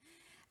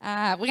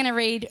We're going to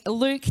read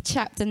Luke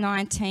chapter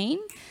 19,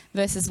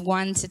 verses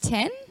 1 to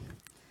 10.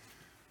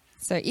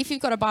 So if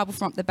you've got a Bible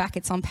from up the back,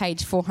 it's on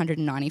page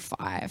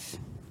 495.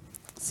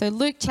 So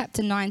Luke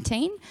chapter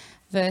 19,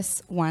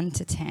 verse 1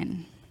 to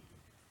 10.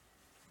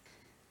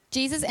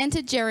 Jesus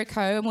entered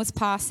Jericho and was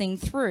passing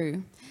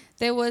through.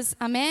 There was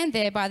a man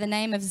there by the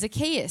name of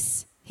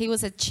Zacchaeus. He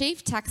was a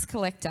chief tax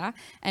collector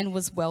and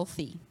was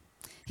wealthy.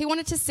 He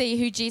wanted to see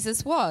who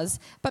Jesus was,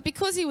 but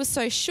because he was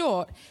so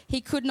short, he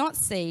could not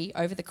see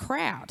over the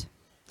crowd.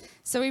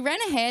 So he ran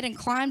ahead and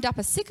climbed up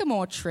a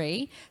sycamore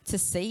tree to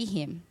see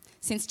him,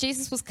 since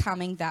Jesus was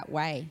coming that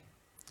way.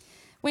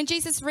 When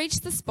Jesus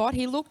reached the spot,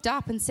 he looked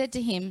up and said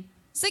to him,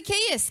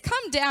 "Zacchaeus,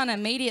 come down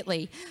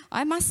immediately.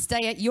 I must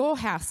stay at your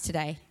house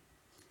today."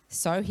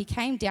 So he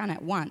came down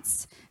at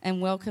once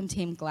and welcomed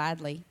him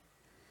gladly.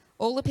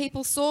 All the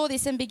people saw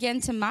this and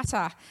began to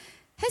mutter,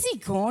 "Has he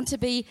gone to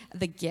be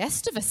the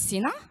guest of a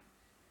sinner?"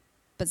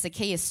 But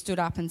Zacchaeus stood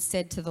up and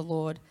said to the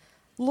Lord,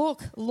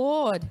 "Look,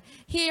 Lord,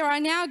 here I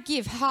now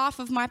give half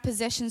of my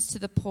possessions to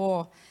the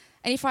poor,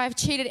 and if I have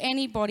cheated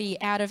anybody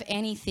out of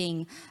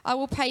anything, I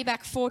will pay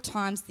back 4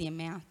 times the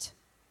amount."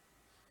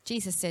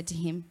 Jesus said to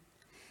him,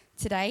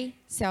 "Today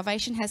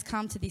salvation has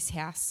come to this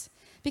house,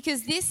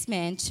 because this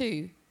man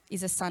too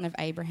is a son of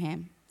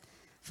Abraham.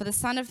 For the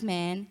Son of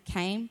Man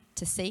came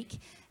to seek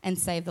and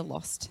save the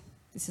lost."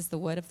 This is the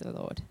word of the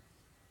Lord.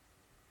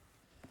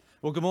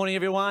 Well, good morning,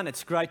 everyone.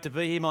 It's great to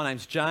be here. My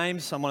name's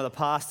James. I'm one of the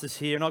pastors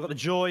here, and I've got the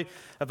joy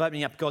of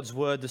opening up God's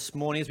Word this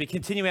morning as we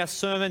continue our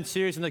sermon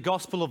series in the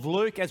Gospel of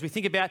Luke, as we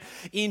think about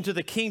into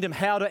the kingdom,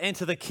 how to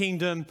enter the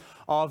kingdom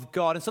of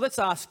God. And so let's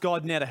ask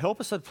God now to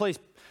help us. So please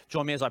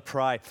join me as I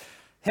pray.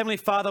 Heavenly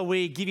Father,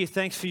 we give you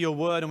thanks for your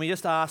Word, and we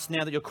just ask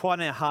now that you're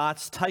quiet in our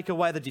hearts, take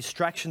away the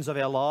distractions of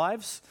our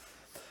lives.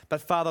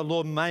 But Father,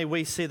 Lord, may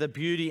we see the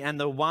beauty and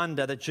the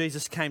wonder that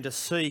Jesus came to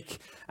seek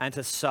and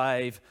to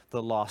save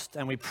the lost.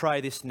 And we pray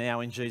this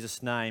now in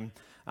Jesus' name.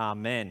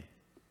 Amen.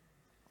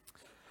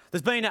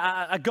 There's been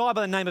a guy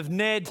by the name of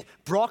Ned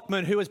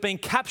Brockman who has been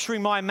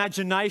capturing my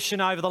imagination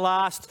over the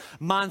last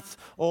month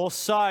or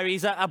so.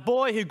 He's a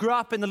boy who grew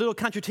up in the little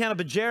country town of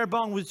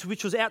Bujerabong,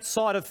 which was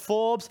outside of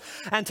Forbes.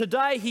 And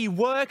today he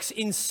works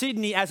in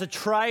Sydney as a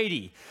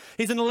tradie.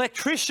 He's an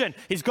electrician.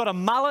 He's got a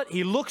mullet.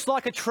 He looks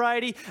like a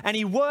tradie. And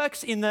he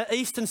works in the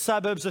eastern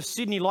suburbs of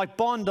Sydney, like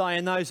Bondi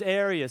and those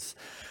areas.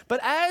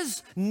 But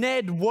as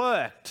Ned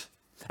worked,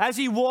 as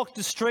he walked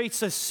the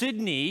streets of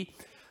Sydney,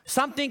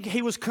 something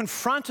he was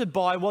confronted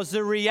by was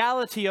the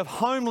reality of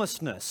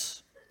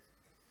homelessness.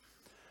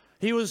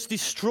 He was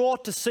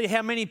distraught to see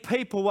how many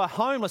people were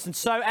homeless. And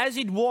so as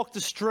he'd walk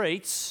the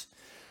streets,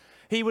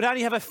 he would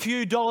only have a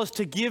few dollars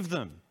to give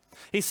them.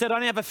 He said, "I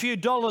only have a few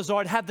dollars,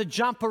 or I'd have the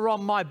jumper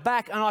on my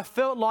back, and I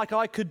felt like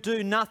I could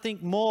do nothing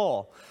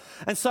more."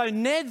 And so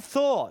Ned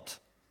thought,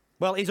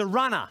 well, he's a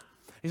runner.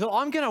 He thought,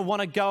 "I'm going to want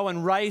to go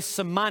and raise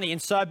some money."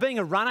 And so being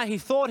a runner, he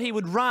thought he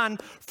would run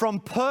from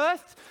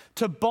Perth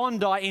to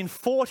Bondi in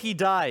 40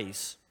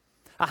 days,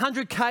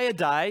 100K a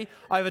day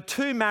over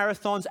 2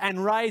 marathons,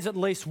 and raise at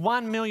least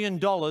 $1 million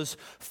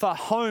for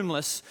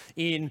homeless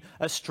in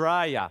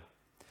Australia.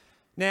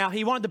 Now,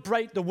 he wanted to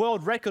break the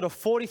world record of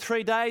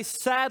 43 days.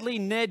 Sadly,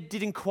 Ned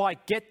didn't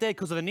quite get there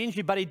because of an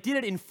injury, but he did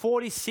it in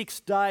 46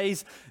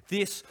 days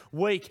this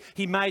week.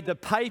 He made the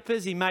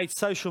papers, he made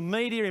social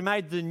media, he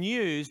made the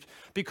news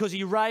because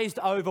he raised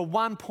over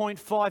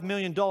 $1.5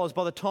 million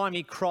by the time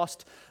he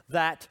crossed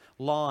that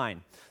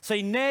line.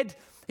 See, Ned,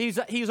 he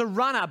was a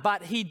runner,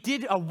 but he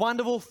did a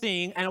wonderful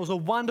thing, and it was a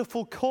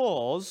wonderful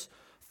cause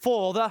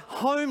for the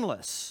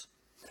homeless.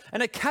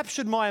 And it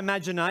captured my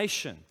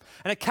imagination,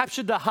 and it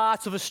captured the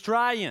hearts of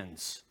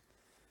Australians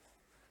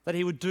that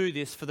he would do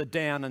this for the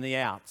down and the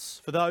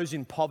outs, for those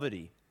in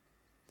poverty.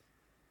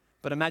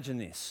 But imagine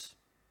this.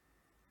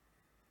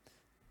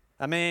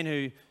 A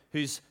man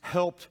who's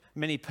helped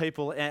many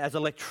people as an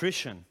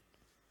electrician,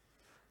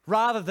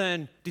 rather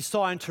than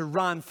deciding to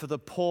run for the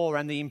poor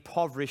and the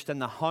impoverished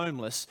and the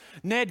homeless,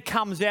 Ned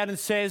comes out and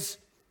says,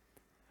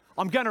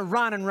 "I'm going to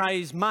run and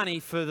raise money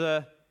for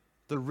the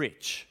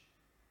rich,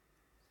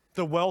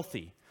 the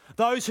wealthy,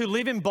 those who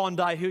live in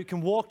Bondi who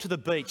can walk to the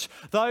beach,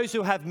 those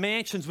who have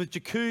mansions with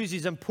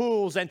jacuzzis and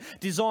pools and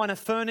designer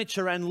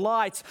furniture and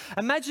lights."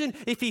 Imagine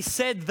if he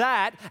said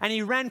that and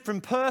he ran from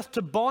Perth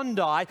to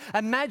Bondi.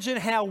 Imagine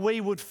how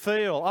we would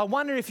feel. I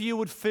wonder if you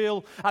would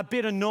feel a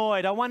bit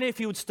annoyed. I wonder if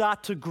you would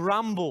start to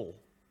grumble.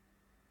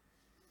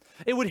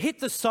 It would hit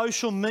the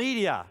social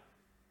media,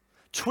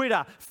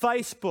 Twitter,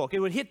 Facebook. It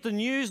would hit the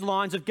news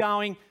lines of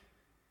going,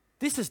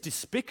 "This is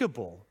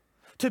despicable."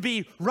 To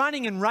be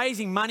running and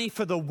raising money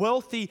for the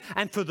wealthy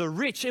and for the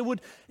rich, it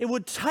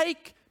would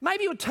take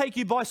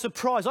you by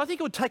surprise. I think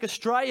it would take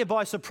Australia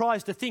by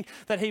surprise to think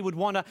that he would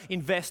want to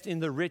invest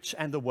in the rich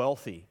and the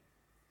wealthy.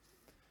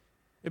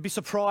 It'd be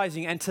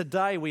surprising, and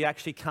today we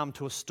actually come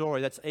to a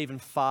story that's even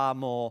far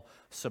more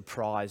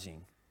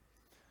surprising.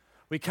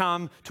 We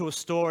come to a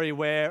story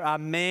where a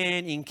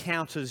man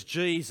encounters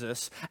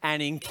Jesus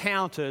and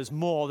encounters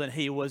more than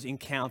he was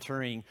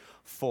encountering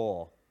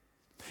for.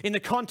 In the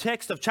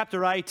context of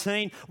chapter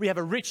 18, we have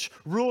a rich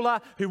ruler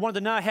who wanted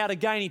to know how to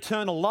gain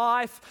eternal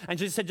life. And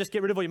Jesus said, just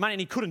get rid of all your money.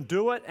 And he couldn't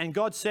do it. And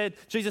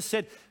Jesus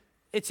said,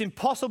 it's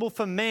impossible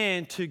for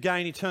man to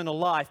gain eternal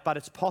life, but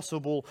it's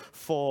possible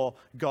for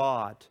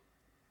God.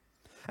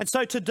 And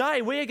so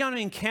today we are going to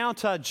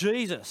encounter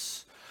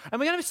Jesus. And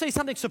we're going to see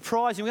something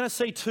surprising. We're going to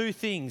see two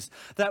things.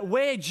 That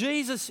where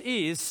Jesus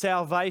is,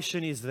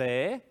 salvation is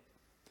there.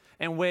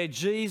 And where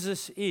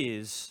Jesus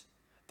is,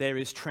 there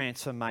is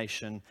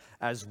transformation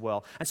as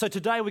well. And so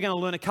today we're going to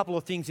learn a couple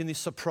of things in this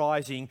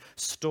surprising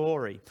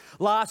story.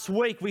 Last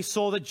week we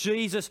saw that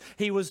Jesus,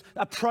 he was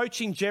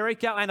approaching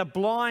Jericho and a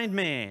blind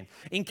man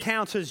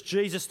encounters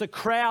Jesus. The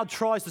crowd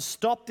tries to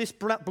stop this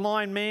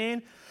blind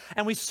man.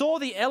 And we saw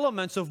the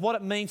elements of what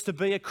it means to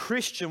be a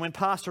Christian when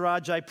Pastor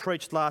RJ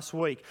preached last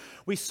week.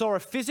 We saw a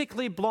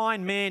physically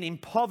blind man in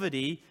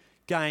poverty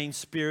gain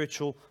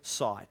spiritual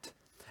sight.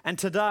 And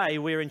today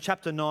we're in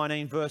chapter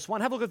 19, verse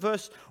 1. Have a look at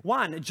verse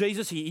 1.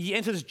 Jesus, he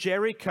enters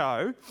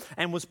Jericho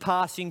and was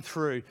passing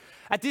through.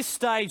 At this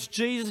stage,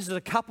 Jesus is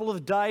a couple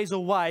of days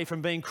away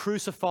from being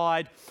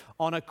crucified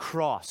on a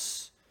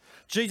cross.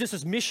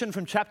 Jesus' mission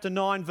from chapter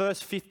 9,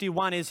 verse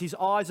 51 is his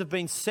eyes have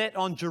been set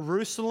on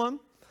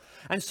Jerusalem.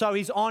 And so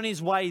he's on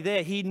his way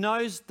there. He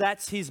knows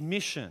that's his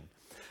mission.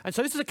 And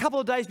so this is a couple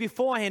of days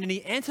beforehand, and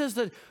he enters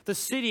the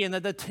city and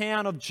the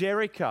town of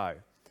Jericho.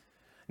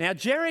 Now,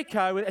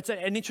 Jericho, it's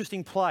an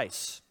interesting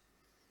place.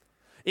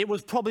 It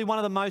was probably one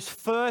of the most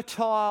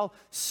fertile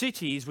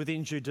cities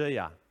within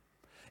Judea.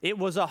 It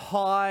was a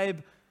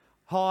hive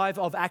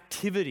of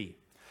activity.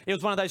 It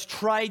was one of those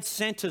trade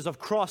centres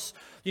across,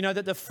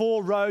 that the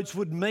four roads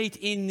would meet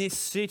in this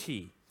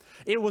city.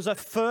 It was a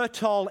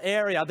fertile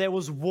area. There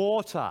was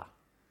water.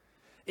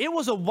 It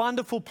was a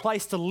wonderful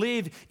place to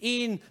live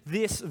in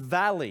this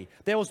valley.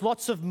 There was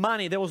lots of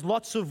money. There was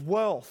lots of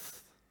wealth.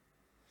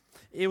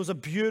 It was a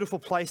beautiful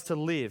place to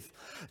live.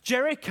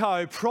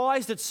 Jericho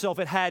prized itself.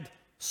 It had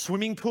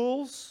swimming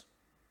pools.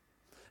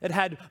 It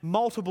had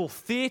multiple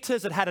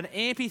theatres. It had an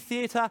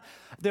amphitheatre.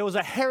 There was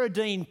a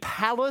Herodine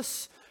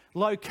palace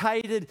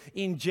located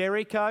in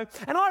Jericho.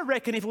 And I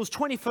reckon if it was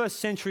 21st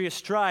century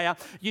Australia,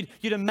 you'd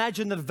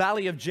imagine the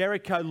valley of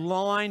Jericho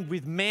lined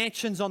with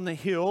mansions on the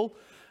hill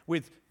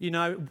with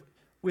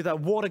a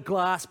water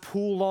glass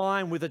pool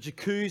line, with a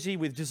jacuzzi,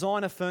 with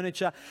designer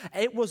furniture.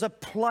 It was a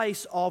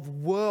place of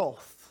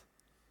wealth.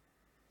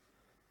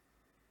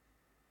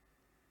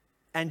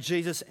 And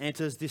Jesus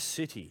enters this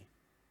city.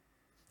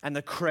 And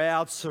the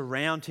crowd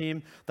surround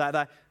him.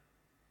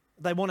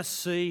 They want to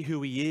see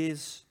who he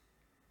is.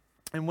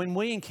 And when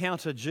we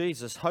encounter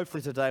Jesus,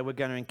 hopefully today we're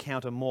going to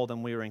encounter more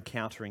than we were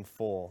encountering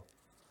for.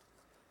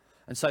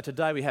 And so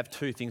today we have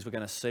two things we're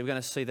going to see. We're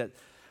going to see that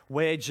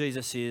where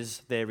Jesus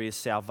is, there is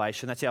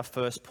salvation. That's our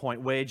first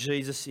point. Where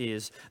Jesus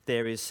is,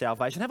 there is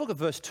salvation. Have a look at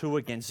verse 2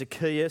 again.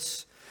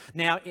 Zacchaeus.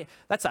 Now,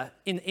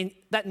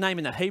 that name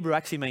in the Hebrew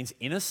actually means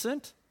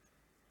innocent.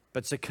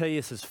 But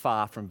Zacchaeus is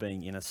far from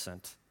being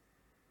innocent.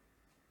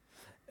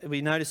 We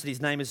notice that his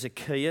name is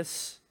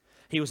Zacchaeus.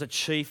 He was a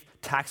chief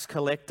tax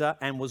collector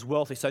and was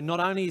wealthy. So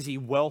not only is he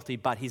wealthy,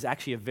 but he's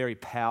actually a very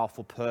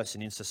powerful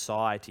person in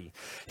society.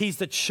 He's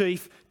the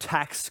chief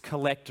tax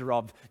collector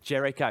of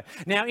Jericho.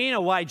 Now, in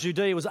a way,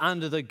 Judea was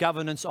under the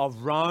governance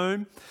of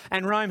Rome.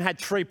 And Rome had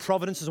 3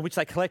 provinces in which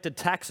they collected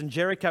tax, and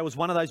Jericho was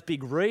one of those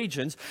big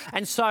regions.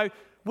 And so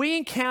we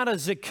encounter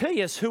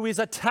Zacchaeus, who is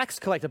a tax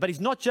collector, but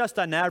he's not just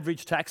an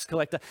average tax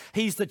collector.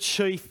 He's the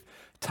chief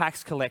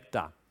tax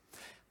collector.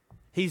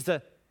 He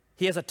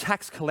has a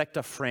tax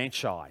collector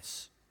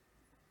franchise,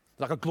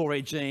 like a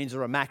Gloria Jeans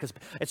or a Macca's.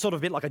 It's sort of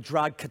a bit like a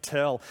drug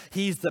cartel.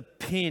 He's the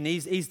pin.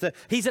 He's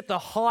at the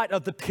height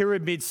of the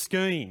pyramid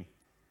scheme.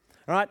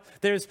 All right?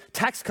 There's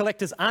tax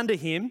collectors under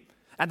him,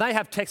 and they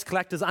have tax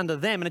collectors under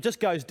them, and it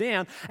just goes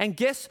down. And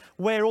guess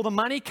where all the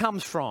money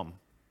comes from?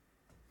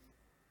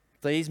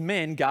 These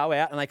men go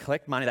out and they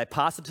collect money. They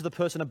pass it to the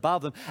person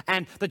above them.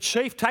 And the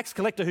chief tax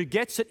collector who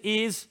gets it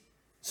is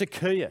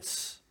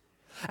Zacchaeus.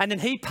 And then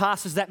he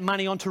passes that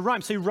money on to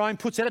Rome. So Rome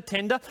puts out a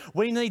tender.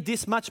 We need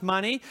this much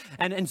money.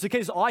 And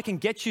Zacchaeus, I can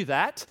get you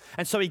that.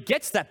 And so he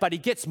gets that, but he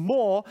gets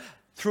more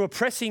through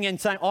oppressing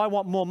and saying, I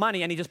want more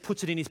money. And he just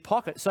puts it in his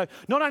pocket. So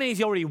not only is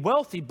he already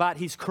wealthy, but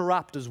he's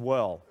corrupt as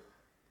well.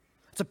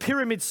 It's a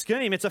pyramid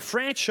scheme. It's a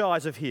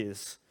franchise of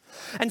his.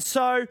 And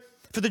so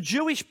for the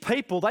Jewish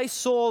people, they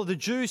saw the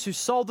Jews who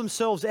sold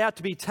themselves out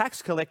to be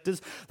tax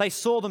collectors, they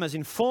saw them as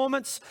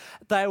informants.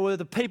 They were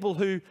the people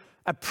who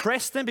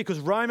oppressed them because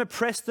Rome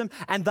oppressed them,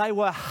 and they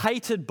were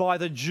hated by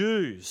the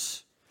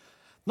Jews.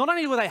 Not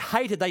only were they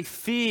hated, they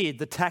feared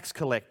the tax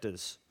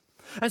collectors.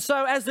 And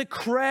so as the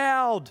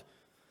crowd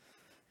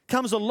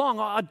comes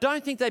along, I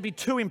don't think they'd be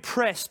too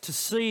impressed to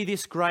see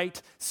this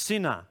great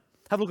sinner.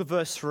 Have a look at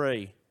verse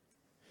 3.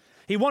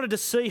 He wanted to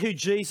see who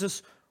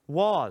Jesus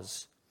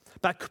was.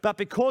 But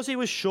because he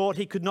was short,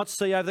 he could not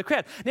see over the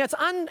crowd. Now,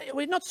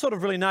 we not sort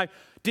of really know,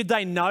 did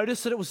they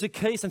notice that it was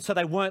Zacchaeus and so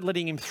they weren't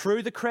letting him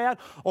through the crowd?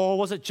 Or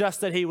was it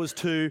just that he was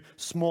too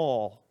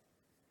small?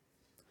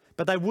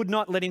 But they would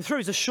not let him through.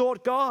 He's a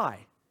short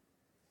guy.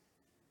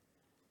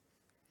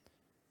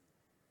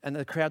 and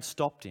the crowd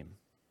stopped him.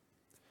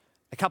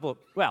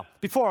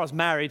 Before I was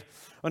married,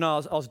 when I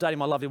was dating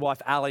my lovely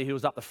wife, Ali, who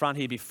was up the front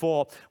here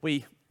before,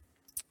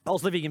 I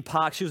was living in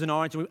Park, she was in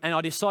Orange, and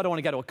I decided I want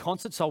to go to a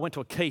concert, so I went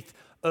to a Keith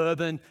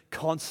Urban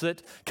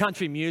concert,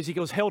 country music.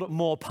 It was held at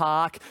Moore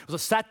Park. It was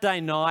a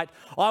Saturday night.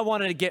 I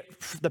wanted to get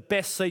the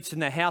best seats in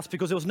the house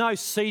because there was no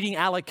seating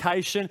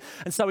allocation,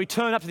 and so we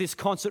turned up to this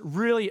concert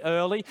really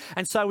early,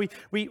 and so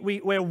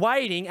we're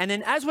waiting, and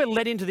then as we're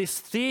led into this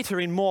theatre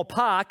in Moore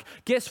Park,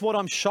 guess what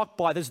I'm shocked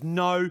by? There's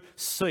no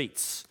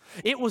seats.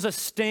 It was a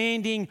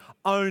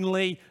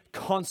standing-only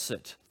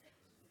concert.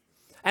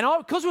 And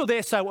because we were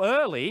there so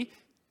early,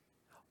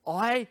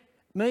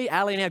 me,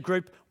 Ali, and our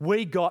group,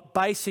 we got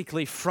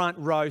basically front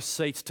row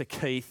seats to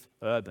Keith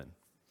Urban.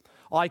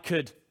 I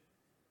could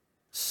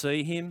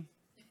see him.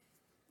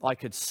 I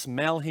could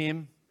smell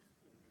him.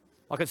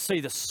 I could see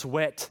the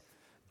sweat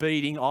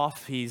beading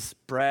off his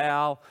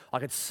brow. I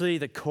could see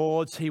the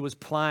chords he was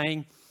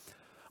playing.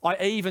 I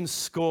even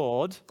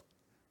scored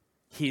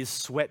his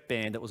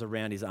sweatband that was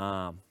around his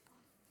arm.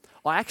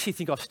 I actually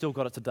think I've still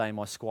got it today in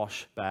my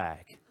squash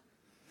bag.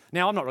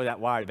 Now, I'm not really that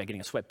worried about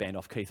getting a sweatband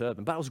off Keith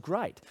Urban, but it was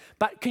great.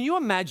 But can you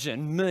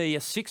imagine me, a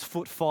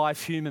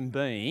 6'5" human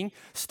being,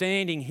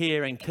 standing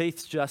here and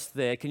Keith's just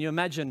there? Can you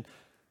imagine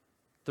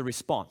the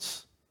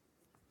response?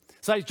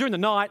 So during the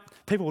night,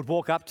 people would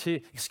walk up to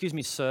you, "Excuse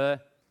me,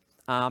 sir,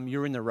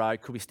 you're in the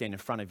road, could we stand in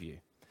front of you?"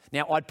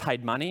 Now, I'd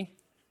paid money,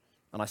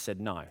 and I said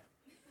no.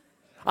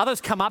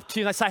 Others come up to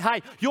you and they say,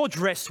 "Hey, you're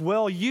dressed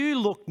well, you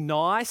look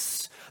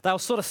nice." They were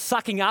sort of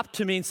sucking up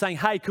to me and saying,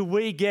 "Hey, could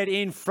we get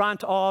in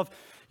front of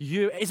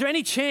you? Is there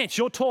any chance?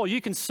 You're tall, you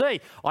can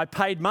see." I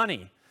paid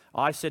money.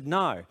 I said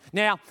no.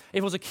 Now, if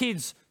it was a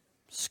kid's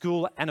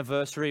school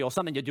anniversary or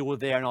something to do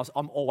with there, and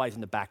I'm always in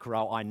the back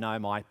row, I know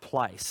my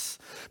place.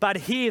 But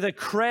here the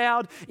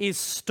crowd is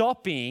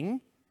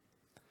stopping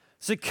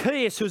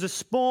Zacchaeus, who's a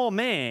small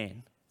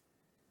man,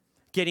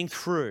 getting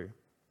through.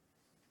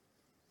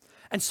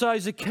 And so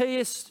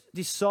Zacchaeus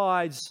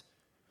decides,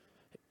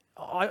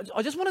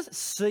 I just want to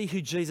see who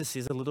Jesus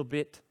is a little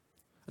bit.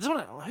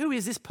 Who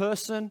is this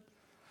person?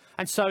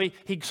 And so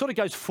he sort of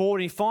goes forward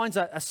and he finds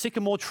a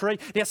sycamore tree.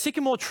 Now,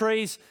 sycamore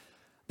trees,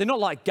 they're not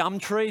like gum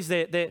trees.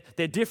 They're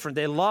different.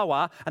 They're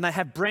lower and they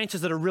have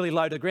branches that are really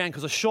low to the ground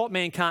because a short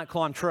man can't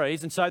climb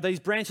trees. And so these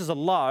branches are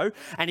low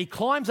and he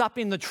climbs up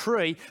in the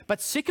tree. But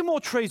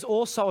sycamore trees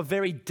also are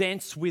very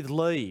dense with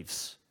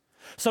leaves.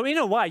 So in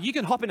a way, you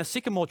can hop in a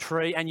sycamore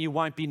tree and you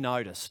won't be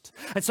noticed.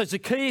 And so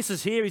Zacchaeus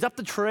is here. He's up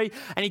the tree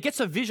and he gets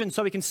a vision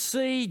so he can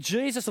see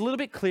Jesus a little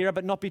bit clearer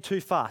but not be too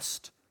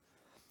fast.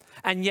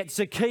 And yet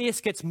Zacchaeus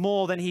gets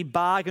more than he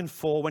bargained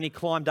for when he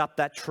climbed up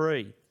that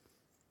tree.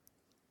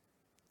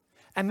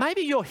 And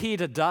maybe you're here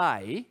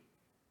today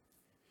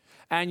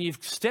and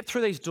you've stepped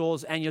through these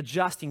doors and you're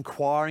just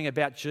inquiring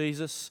about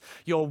Jesus.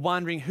 You're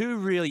wondering, who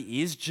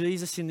really is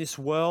Jesus in this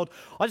world?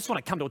 I just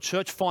want to come to a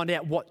church, find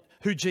out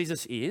who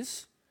Jesus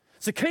is.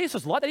 Zacchaeus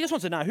was like that. He just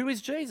wants to know, who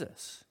is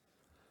Jesus?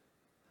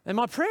 And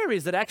my prayer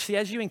is that actually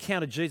as you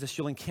encounter Jesus,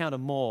 you'll encounter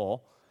more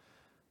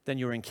than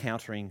you're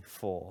encountering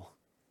for.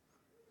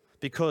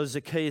 Because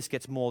Zacchaeus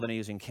gets more than he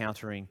was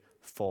encountering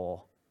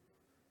for.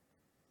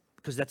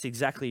 Because that's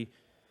exactly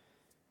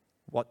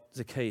what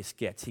Zacchaeus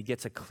gets. He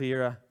gets a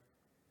clearer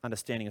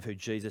understanding of who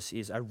Jesus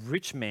is. A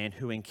rich man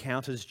who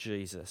encounters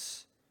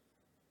Jesus.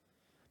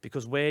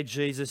 Because where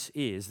Jesus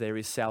is, there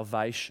is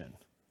salvation.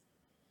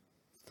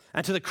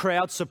 And to the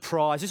crowd's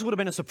surprise, this would have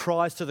been a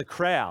surprise to the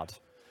crowd.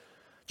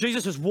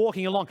 Jesus is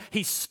walking along.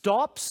 He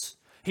stops,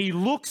 he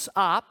looks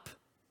up,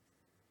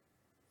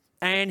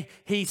 and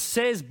he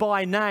says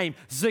by name,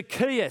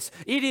 "Zacchaeus,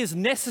 it is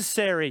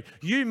necessary.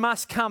 You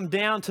must come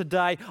down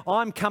today.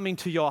 I'm coming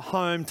to your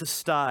home to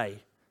stay."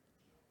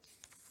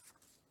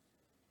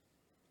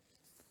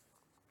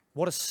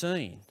 What a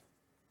scene.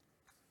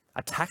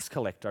 A tax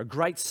collector, a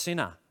great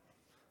sinner.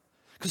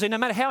 Because no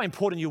matter how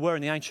important you were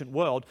in the ancient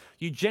world,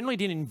 you generally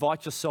didn't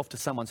invite yourself to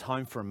someone's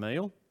home for a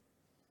meal.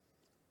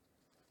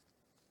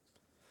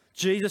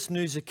 Jesus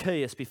knew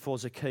Zacchaeus before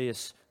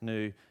Zacchaeus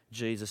knew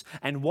Jesus.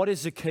 And what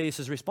is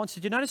Zacchaeus' response?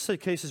 Did you notice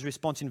Zacchaeus'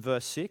 response in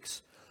verse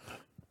 6?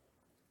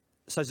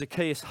 So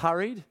Zacchaeus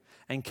hurried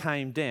and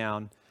came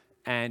down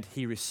and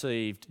he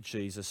received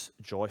Jesus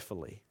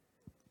joyfully.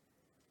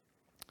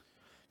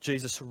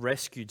 Jesus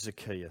rescued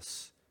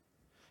Zacchaeus.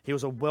 He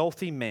was a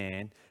wealthy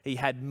man, he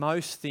had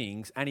most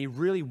things, and he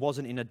really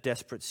wasn't in a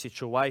desperate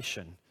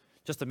situation.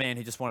 Just a man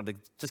who just wanted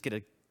to just get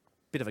a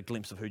bit of a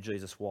glimpse of who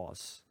Jesus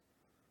was.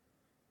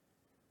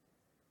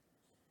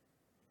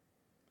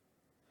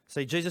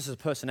 See, Jesus'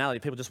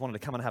 personality, people just wanted to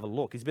come and have a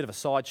look. He's a bit of a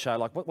sideshow,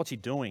 like, what's he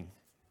doing?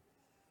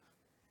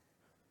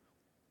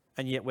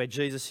 And yet where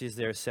Jesus is,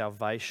 there is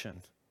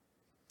salvation.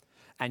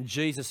 And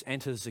Jesus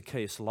enters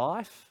Zacchaeus'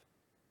 life.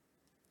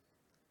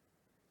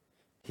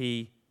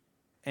 He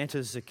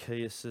enters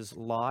Zacchaeus'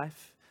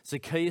 life.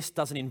 Zacchaeus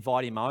doesn't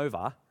invite him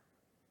over.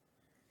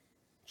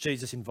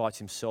 Jesus invites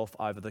himself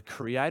over. The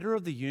creator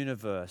of the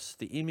universe,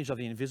 the image of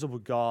the invisible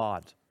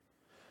God,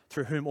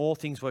 through whom all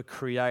things were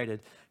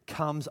created,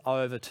 comes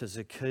over to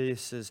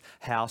Zacchaeus'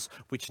 house,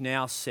 which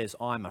now says,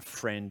 I'm a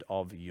friend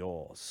of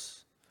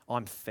yours.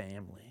 I'm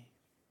family.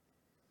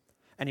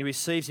 And he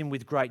receives him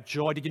with great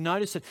joy. Did you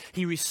notice that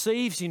he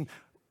receives him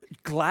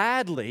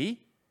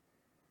gladly,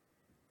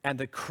 and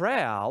the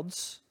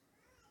crowds,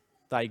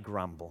 they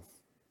grumble.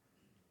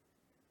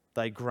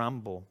 They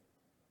grumble.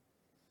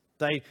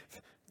 They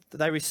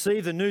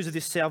receive the news of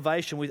this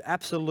salvation with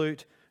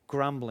absolute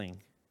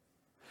grumbling.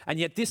 And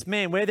yet this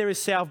man,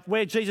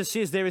 where Jesus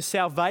is, there is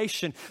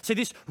salvation. See,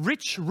 this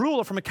rich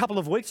ruler from a couple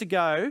of weeks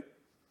ago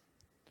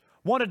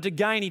wanted to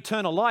gain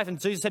eternal life, and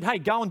Jesus said, hey,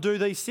 go and do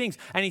these things.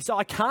 And he said,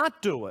 I can't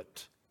do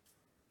it.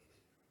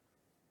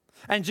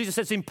 And Jesus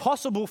said, it's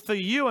impossible for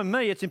you and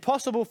me, it's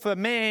impossible for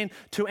man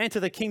to enter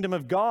the kingdom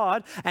of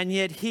God. And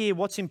yet here,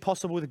 what's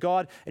impossible with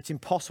God? It's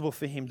impossible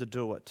for him to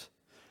do it.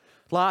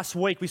 Last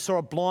week, we saw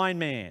a blind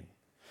man.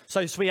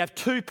 So we have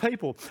two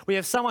people. We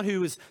have someone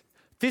who is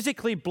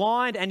physically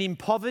blind and in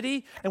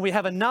poverty, and we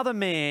have another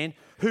man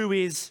who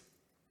is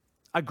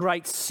a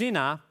great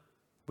sinner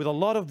with a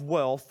lot of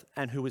wealth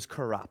and who is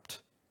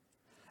corrupt.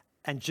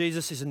 And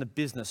Jesus is in the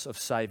business of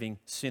saving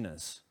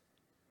sinners.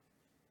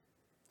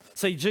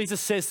 See,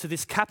 Jesus says to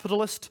this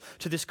capitalist,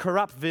 to this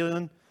corrupt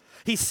villain,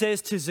 he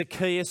says to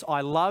Zacchaeus, I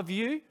love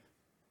you.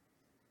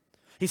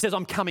 He says,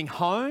 I'm coming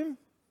home.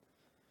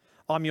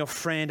 I'm your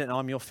friend and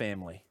I'm your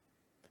family.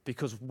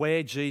 Because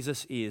where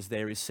Jesus is,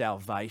 there is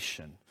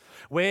salvation.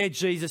 Where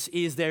Jesus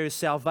is, there is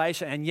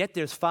salvation, and yet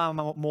there's far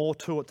more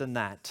to it than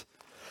that.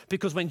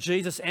 Because when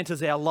Jesus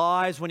enters our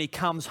lives, when he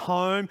comes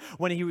home,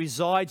 when he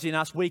resides in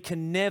us, we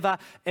can never,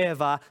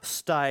 ever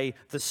stay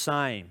the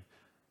same.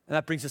 And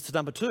that brings us to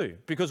number 2,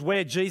 because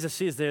where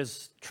Jesus is,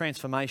 there's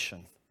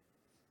transformation.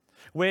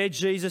 Where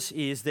Jesus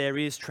is, there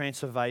is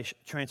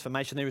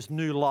transformation. There is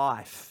new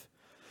life.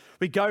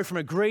 We go from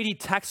a greedy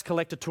tax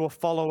collector to a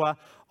follower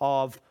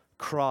of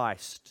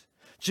Christ.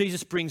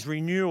 Jesus brings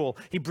renewal.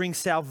 He brings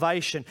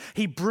salvation.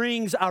 He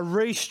brings a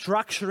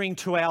restructuring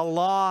to our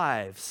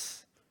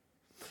lives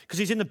because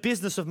he's in the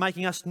business of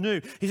making us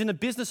new. He's in the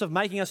business of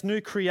making us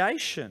new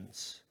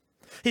creations.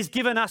 He's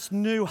given us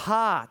new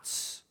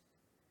hearts.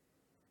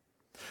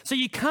 So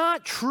you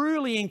can't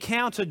truly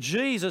encounter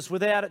Jesus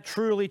without it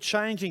truly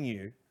changing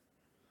you,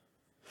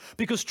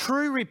 because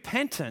true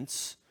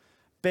repentance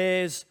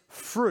bears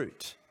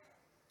fruit.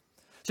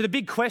 So the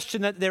big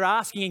question that they're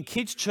asking in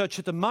kids' church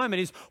at the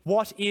moment is,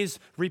 what is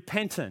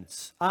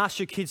repentance? Ask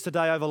your kids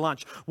today over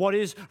lunch. What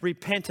is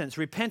repentance?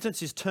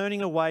 Repentance is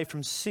turning away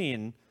from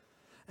sin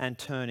and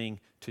turning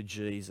to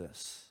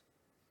Jesus.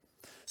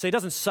 So he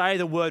doesn't say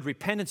the word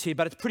repentance here,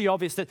 but it's pretty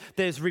obvious that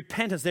there's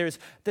repentance. There's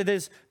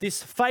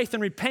this faith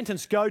and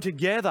repentance go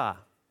together.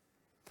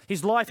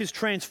 His life is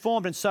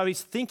transformed, and so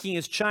his thinking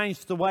has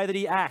changed the way that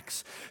he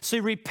acts. See,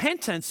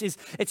 repentance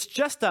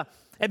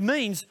it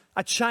means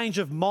a change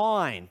of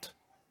mind.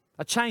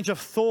 A change of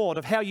thought,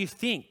 of how you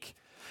think.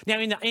 Now,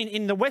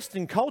 in the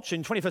Western culture,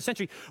 in the 21st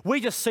century, we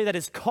just see that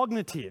as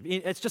cognitive.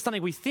 It's just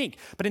something we think.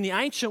 But in the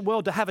ancient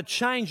world, to have a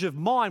change of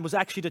mind was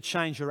actually to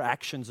change your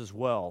actions as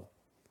well.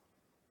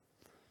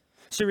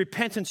 So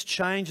repentance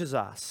changes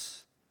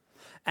us.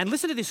 And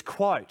listen to this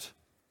quote.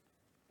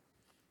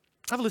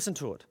 Have a listen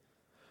to it.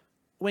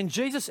 When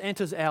Jesus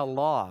enters our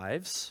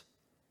lives,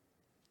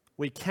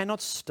 we cannot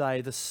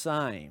stay the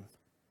same.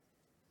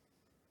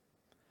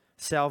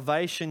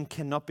 Salvation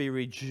cannot be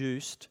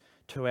reduced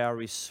to our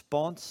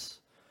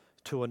response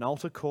to an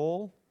altar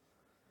call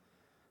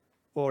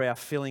or our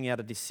filling out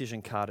a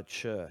decision card at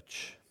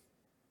church.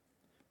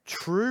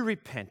 True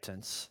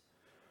repentance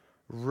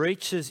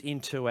reaches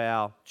into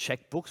our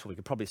checkbooks, or we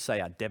could probably say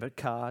our debit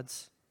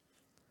cards,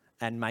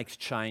 and makes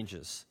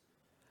changes,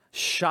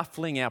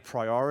 shuffling our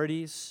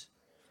priorities.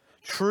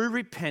 True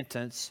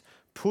repentance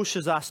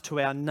pushes us to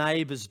our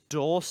neighbour's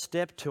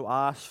doorstep to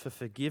ask for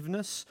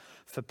forgiveness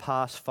for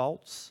past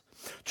faults.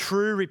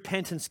 True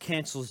repentance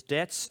cancels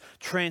debts,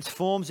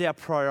 transforms our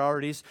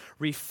priorities,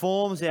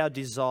 reforms our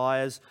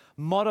desires,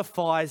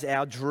 modifies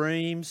our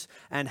dreams,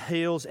 and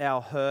heals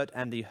our hurt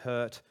and the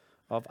hurt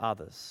of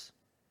others.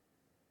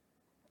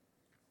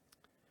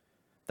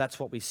 That's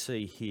what we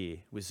see here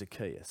with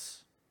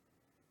Zacchaeus.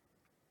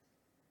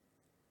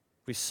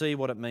 We see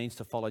what it means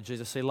to follow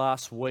Jesus. See,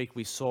 last week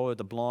we saw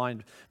the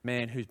blind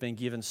man who's been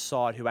given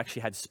sight, who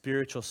actually had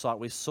spiritual sight.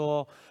 We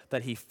saw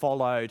that he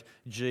followed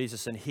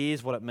Jesus, and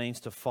here's what it means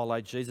to follow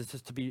Jesus.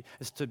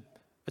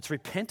 It's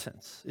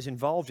repentance is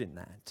involved in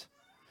that.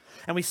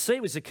 And we see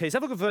it with Zacchaeus.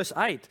 Have a look at verse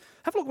 8.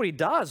 Have a look what he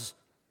does.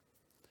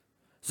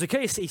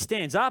 Zacchaeus, he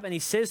stands up and he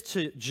says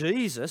to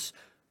Jesus,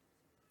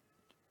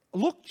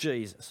 "Look,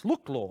 Jesus,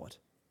 look, Lord,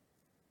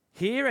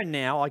 here and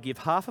now I give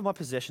half of my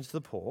possessions to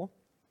the poor.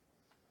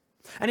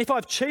 And if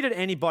I've cheated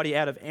anybody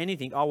out of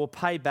anything, I will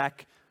pay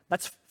back."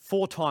 That's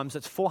 4 times,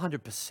 that's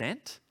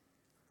 400%.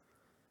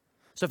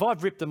 So if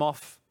I've ripped them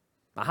off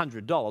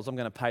 $100, I'm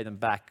going to pay them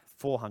back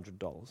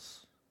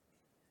 $400.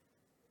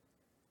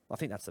 I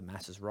think that's the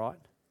masses, right?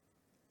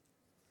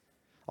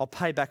 I'll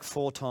pay back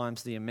 4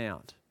 times the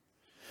amount.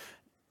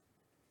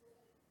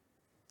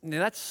 Now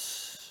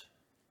that's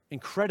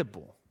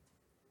incredible.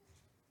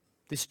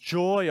 this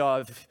joy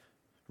of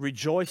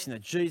rejoicing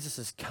that Jesus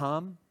has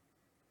come,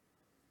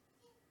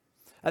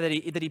 and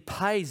that he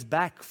pays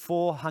back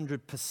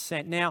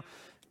 400%. Now,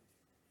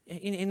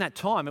 in that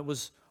time, it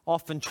was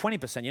often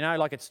 20%,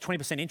 like it's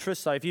 20%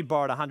 interest. So if you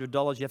borrowed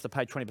 $100, you have to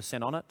pay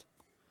 20% on it.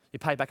 You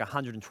pay back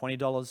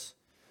 $120.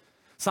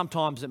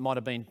 Sometimes it might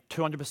have been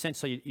 200%.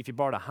 So if you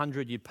borrowed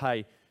 100, you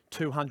pay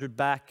 200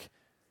 back.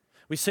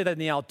 We see that in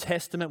the Old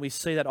Testament. We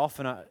see that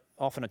often a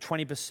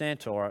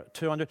 20% or a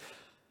 200.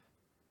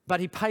 But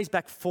he pays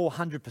back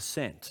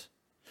 400%.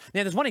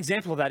 Now, there's one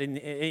example of that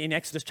in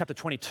Exodus chapter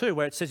 22,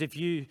 where it says if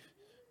you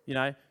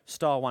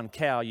stole one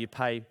cow, you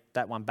pay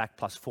that one back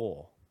plus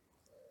 4.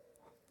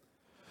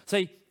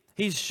 See,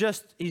 he's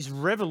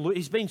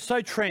been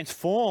so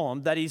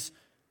transformed that he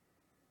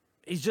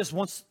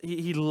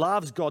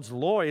loves God's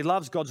law, he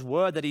loves God's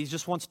word, that he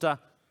just wants to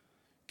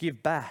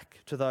give back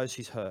to those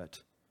he's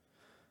hurt,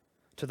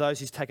 to those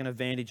he's taken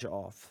advantage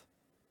of.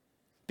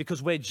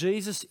 Because where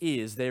Jesus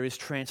is, there is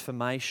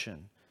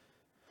transformation.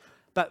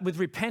 But with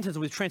repentance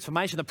and with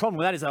transformation, the problem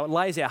with that is that it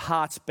lays our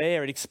hearts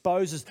bare. It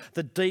exposes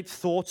the deep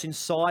thoughts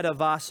inside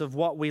of us of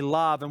what we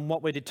love and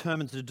what we're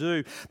determined to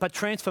do. But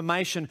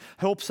transformation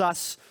helps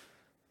us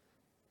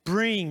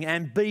bring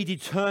and be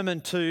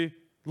determined to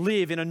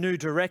live in a new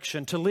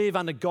direction, to live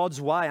under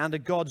God's way, under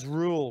God's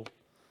rule.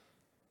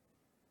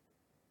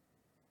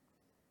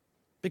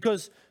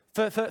 Because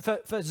for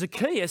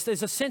Zacchaeus,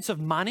 there's a sense of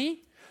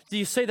money. Do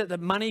you see that the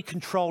money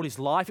controlled his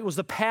life? It was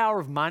the power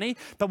of money.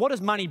 But what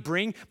does money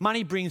bring?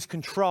 Money brings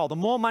control. The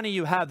more money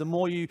you have, the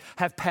more you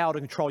have power to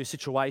control your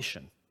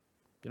situation.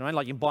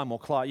 Like you can buy more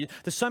clothes.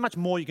 There's so much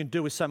more you can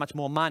do with so much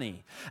more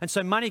money. And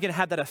so money can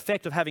have that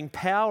effect of having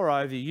power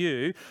over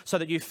you so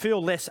that you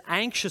feel less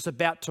anxious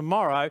about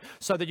tomorrow,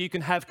 so that you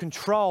can have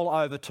control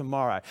over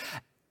tomorrow.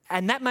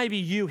 And that may be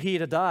you here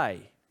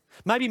today.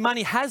 Maybe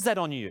money has that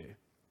on you.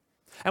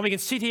 And we can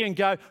sit here and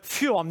go,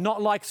 phew, I'm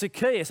not like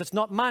Zacchaeus. It's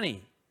not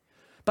money.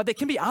 But there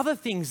can be other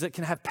things that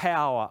can have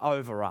power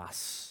over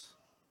us.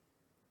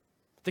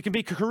 There can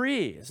be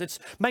careers. It's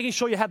making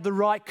sure you have the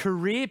right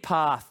career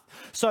path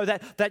so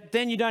that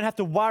then you don't have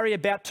to worry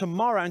about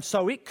tomorrow. And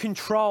so it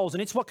controls,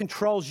 and it's what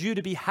controls you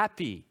to be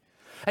happy.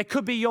 It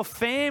could be your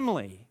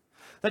family,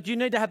 that you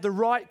need to have the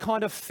right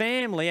kind of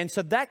family, and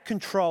so that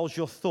controls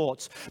your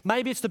thoughts.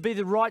 Maybe it's to be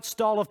the right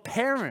style of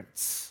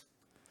parents,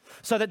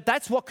 so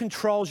that's what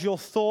controls your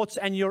thoughts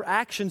and your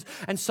actions,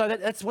 and so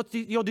that's what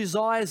your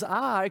desires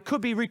are. It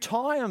could be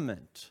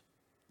retirement.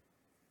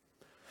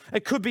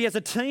 It could be as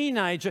a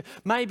teenager.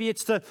 Maybe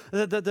it's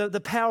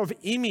the power of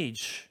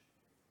image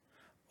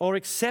or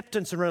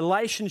acceptance and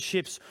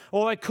relationships.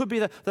 Or it could be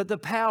the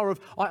power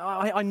of,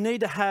 I need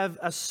to have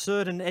a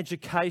certain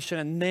education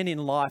and then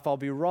in life I'll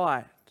be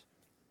right.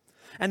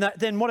 And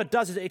then what it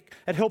does is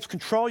it helps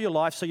control your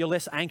life so you're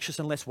less anxious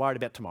and less worried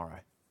about tomorrow.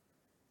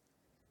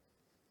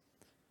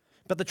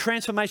 But the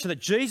transformation that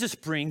Jesus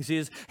brings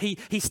is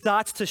he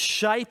starts to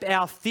shape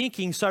our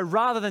thinking. So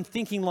rather than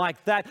thinking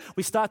like that,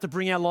 we start to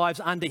bring our lives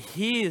under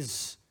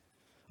his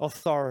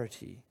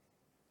authority.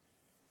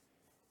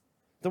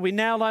 That we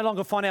now no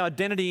longer find our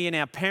identity in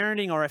our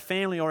parenting or our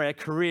family or our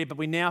career, but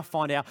we now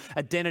find our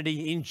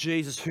identity in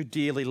Jesus, who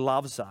dearly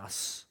loves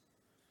us.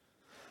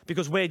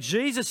 Because where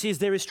Jesus is,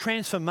 there is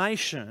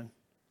transformation.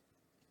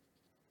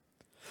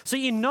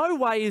 See, in no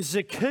way is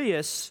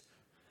Zacchaeus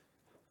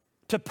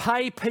to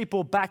pay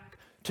people back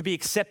to be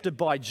accepted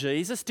by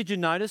Jesus. Did you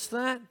notice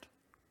that?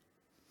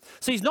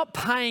 So he's not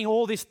paying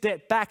all this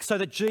debt back so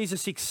that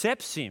Jesus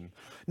accepts him.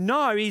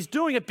 No, he's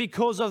doing it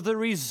because of the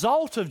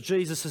result of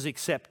Jesus'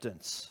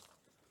 acceptance.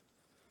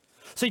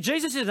 See,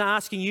 Jesus isn't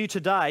asking you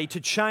today to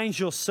change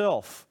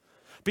yourself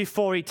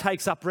before he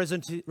takes up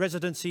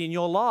residency in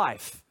your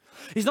life.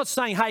 He's not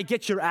saying, hey,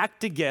 get your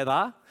act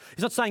together.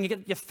 He's not saying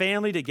get your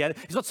family together.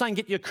 He's not saying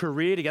get your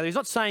career together. He's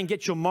not saying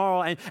get your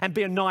moral and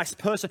be a nice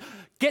person.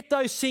 Get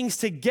those things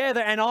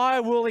together and I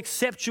will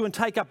accept you and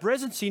take up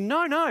residency.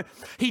 No.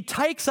 He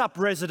takes up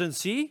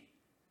residency,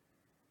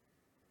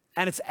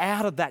 and it's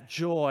out of that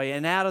joy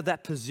and out of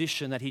that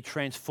position that he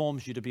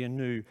transforms you to be a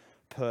new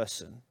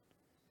person.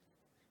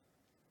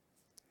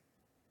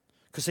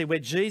 Because see, where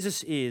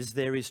Jesus is,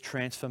 there is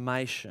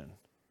transformation.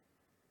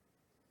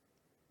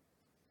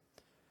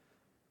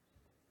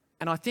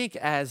 And I think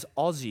as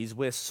Aussies,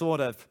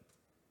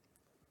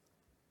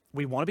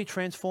 we want to be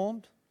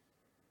transformed.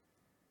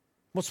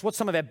 What's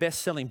some of our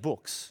best-selling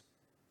books?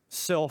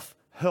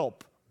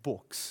 Self-help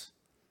books.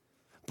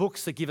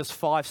 Books that give us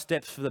 5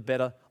 steps for the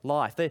better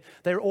life. They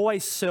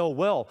always sell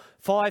well.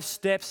 5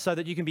 steps so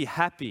that you can be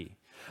happy.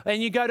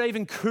 And you go to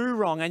even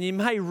Koorong and you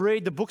may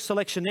read the book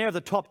selection there of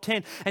the top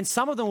 10, and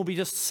some of them will be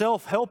just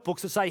self-help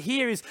books that say,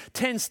 here is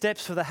 10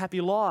 steps for the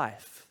happy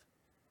life.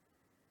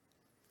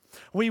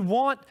 We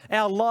want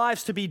our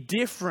lives to be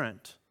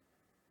different.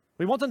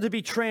 We want them to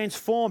be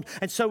transformed.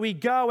 And so we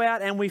go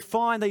out and we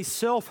find these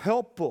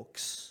self-help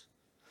books.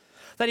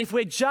 That if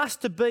we're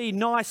just to be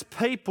nice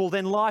people,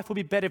 then life will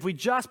be better. If we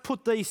just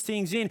put these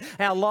things in,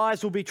 our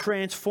lives will be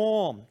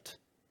transformed.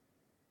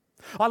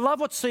 I love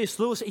what C.S.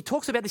 Lewis, he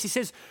talks about this. He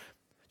says,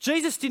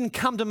 Jesus didn't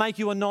come to make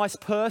you a nice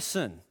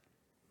person.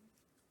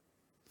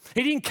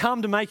 He didn't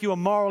come to make you a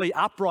morally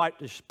upright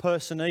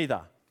person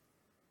either.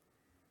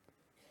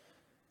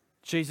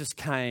 Jesus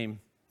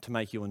came to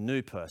make you a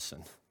new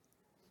person,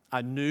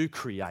 a new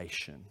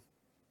creation.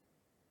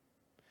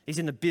 He's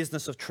in the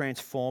business of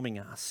transforming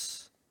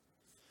us.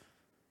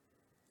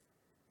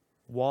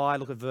 Why?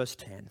 Look at verse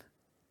 10.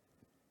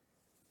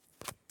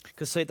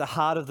 Because see, at the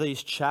heart of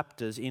these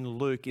chapters in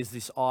Luke is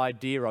this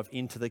idea of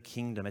into the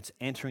kingdom. It's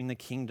entering the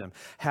kingdom.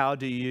 How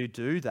do you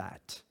do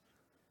that?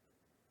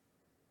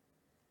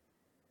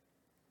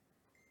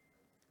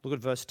 Look at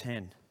verse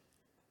 10.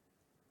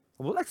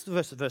 Well, that's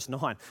verse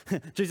 9.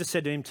 Jesus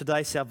said to him,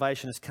 "Today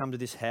salvation has come to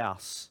this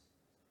house."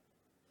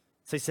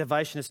 See,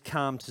 salvation has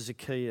come to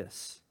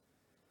Zacchaeus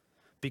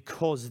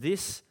because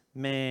this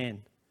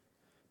man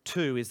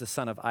too is the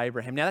son of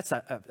Abraham. Now that's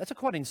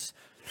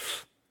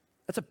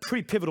a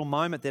pretty pivotal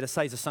moment there to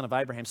say he's the son of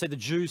Abraham. See, the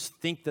Jews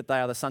think that they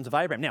are the sons of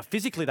Abraham. Now,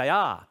 physically they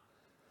are,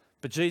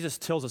 but Jesus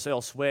tells us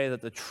elsewhere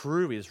that the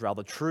true Israel,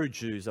 the true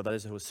Jews, are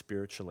those who are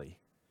spiritually.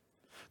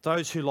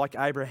 Those who, like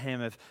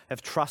Abraham,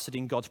 have trusted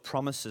in God's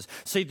promises.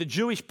 See, the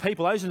Jewish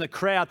people, those in the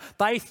crowd,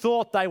 they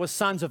thought they were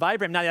sons of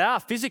Abraham. Now, they are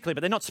physically, but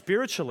they're not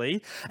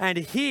spiritually. And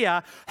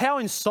here, how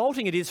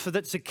insulting it is for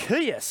that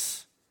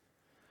Zacchaeus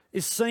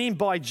is seen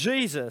by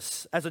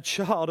Jesus as a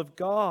child of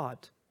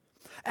God.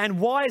 And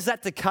why is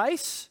that the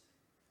case?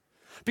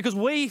 Because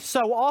we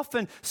so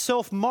often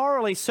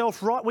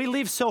we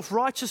live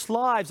self-righteous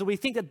lives, and we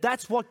think that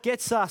that's what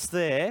gets us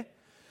there.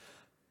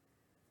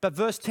 But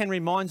verse 10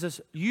 reminds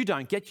us, you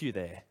don't get you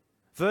there.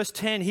 Verse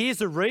 10, here's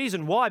the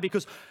reason why.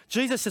 Because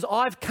Jesus says,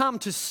 I've come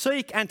to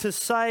seek and to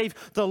save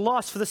the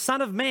lost. For the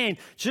Son of Man,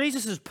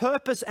 Jesus'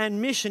 purpose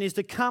and mission is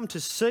to come to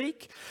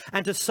seek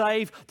and to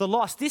save the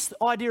lost. This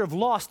idea of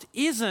lost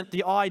isn't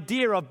the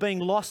idea of being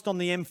lost on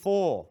the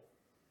M4.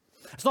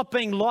 It's not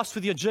being lost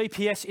with your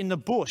GPS in the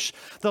bush.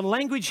 The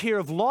language here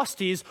of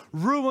lost is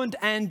ruined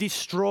and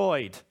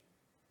destroyed.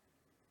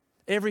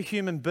 Every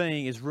human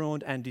being is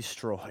ruined and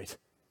destroyed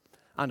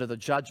under the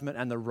judgment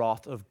and the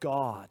wrath of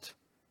God.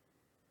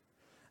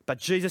 But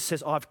Jesus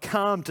says, I've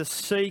come to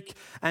seek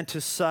and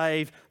to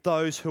save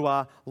those who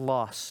are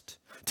lost,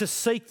 to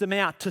seek them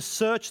out, to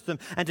search them,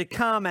 and to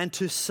come and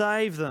to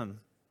save them.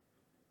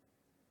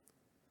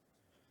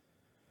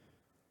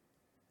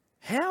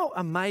 How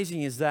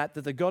amazing is that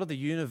the God of the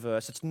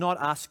universe, it's not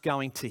us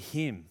going to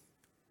him.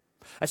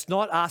 It's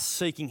not us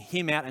seeking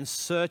him out and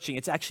searching.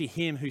 It's actually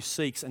him who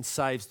seeks and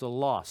saves the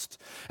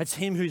lost. It's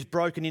him who's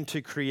broken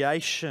into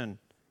creation.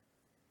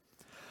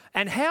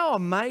 And how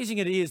amazing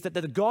it is that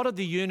the God of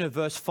the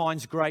universe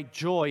finds great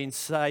joy in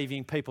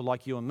saving people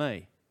like you and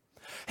me.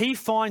 He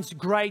finds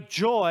great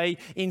joy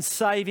in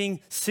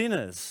saving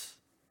sinners.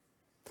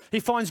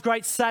 He finds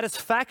great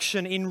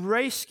satisfaction in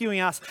rescuing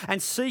us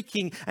and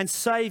seeking and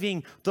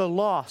saving the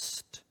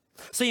lost.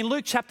 See, in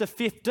Luke chapter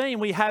 15,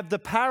 we have the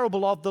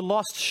parable of the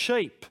lost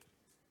sheep.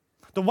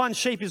 The one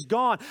sheep is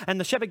gone, and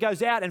the shepherd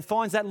goes out and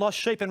finds that lost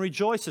sheep and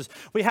rejoices.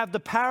 We have the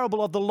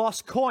parable of the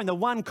lost coin, the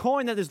one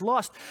coin that is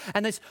lost,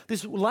 and this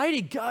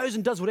lady goes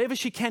and does whatever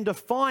she can to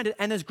find it,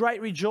 and there's great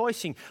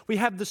rejoicing. We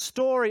have the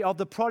story of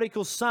the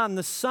prodigal son,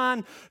 the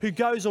son who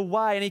goes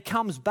away and he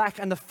comes back,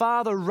 and the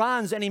father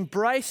runs and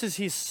embraces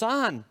his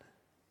son.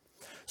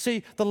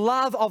 See, the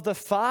love of the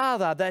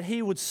Father that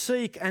he would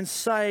seek and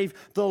save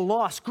the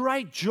lost.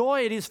 Great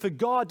joy it is for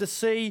God to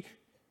see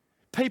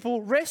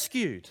people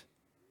rescued,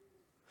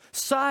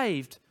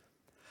 saved.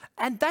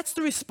 And that's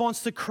the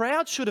response the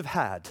crowd should have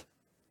had.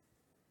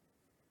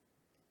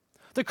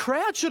 The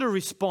crowd should have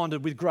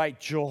responded with great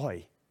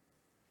joy.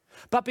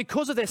 But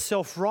because of their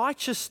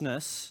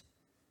self-righteousness,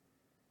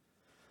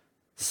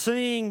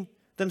 seeing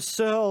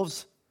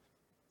themselves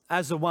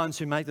as the ones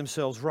who make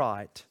themselves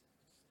right,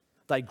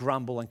 they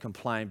grumble and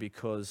complain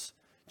because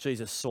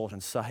Jesus sought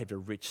and saved a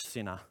rich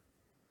sinner.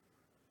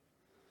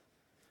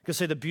 Because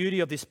see, the beauty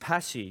of this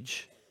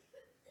passage,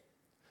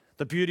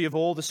 the beauty of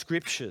all the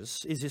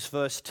scriptures is this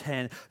verse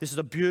 10. This is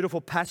a beautiful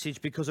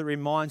passage because it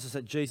reminds us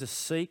that Jesus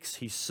seeks,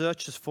 he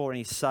searches for, and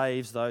he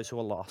saves those who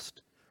are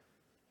lost.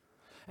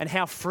 And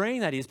how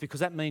freeing that is, because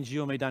that means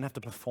you and me don't have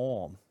to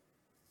perform.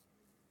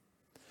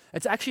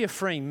 It's actually a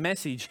freeing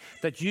message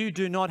that you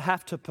do not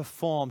have to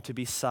perform to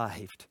be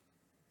saved.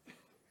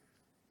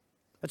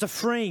 It's a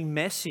freeing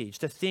message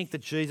to think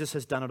that Jesus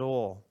has done it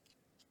all.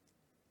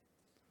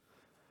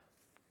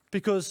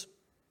 Because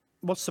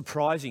what's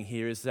surprising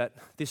here is that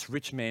this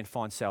rich man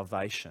finds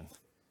salvation.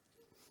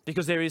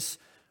 Because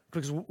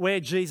where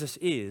Jesus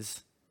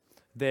is,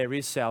 there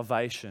is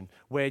salvation.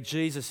 Where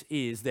Jesus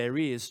is, there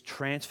is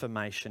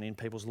transformation in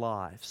people's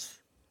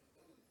lives.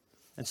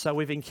 And so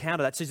we've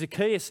encountered that. So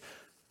Zacchaeus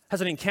has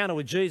an encounter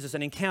with Jesus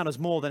and encounters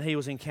more than he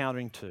was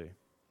encountering too.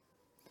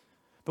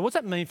 But what's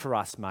that mean for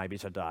us maybe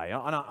today?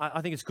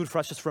 I think it's good for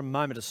us just for a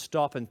moment to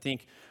stop and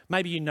think,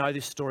 maybe you know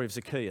this story of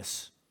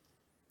Zacchaeus.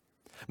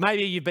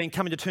 Maybe you've been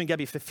coming to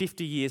Toongabbie for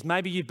 50 years.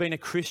 Maybe you've been a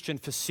Christian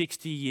for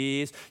 60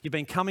 years. You've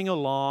been coming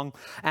along,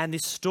 and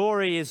this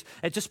story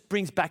it just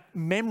brings back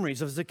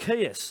memories of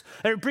Zacchaeus.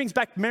 And it brings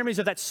back memories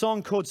of that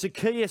song called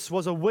Zacchaeus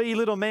was a wee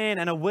little man,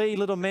 and a wee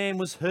little man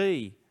was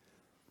he.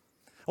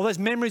 All those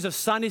memories of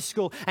Sunday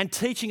school and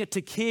teaching it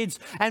to kids.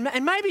 And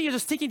maybe you're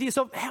just thinking to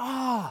yourself,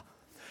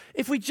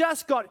 if we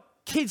just got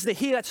kids to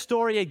hear that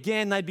story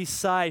again, they'd be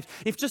saved.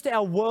 If just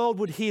our world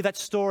would hear that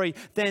story,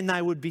 then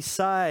they would be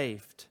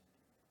saved.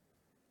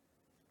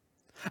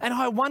 And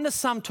I wonder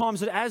sometimes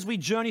that as we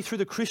journey through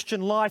the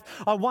Christian life,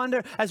 I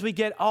wonder as we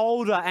get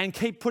older and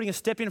keep putting a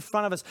step in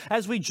front of us,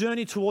 as we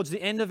journey towards the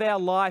end of our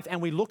life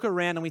and we look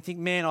around and we think,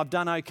 man, I've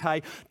done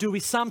okay, do we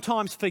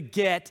sometimes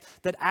forget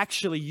that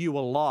actually you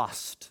were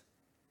lost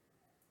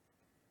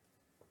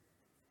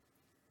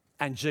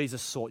and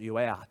Jesus sought you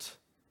out?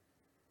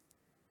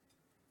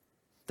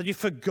 That you've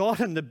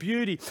forgotten the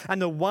beauty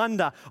and the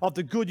wonder of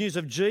the good news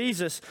of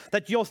Jesus,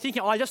 that you're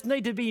thinking, I just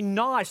need to be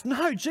nice.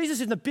 No, Jesus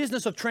is in the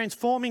business of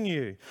transforming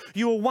you.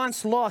 You were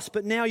once lost,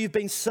 but now you've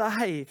been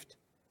saved.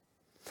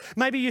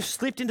 Maybe you've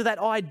slipped into that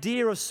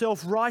idea of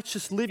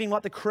self-righteous living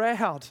like the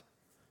crowd.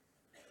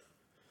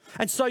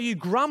 And so you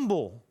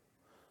grumble,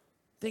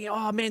 thinking,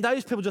 oh man,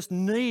 those people just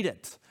need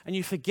it. And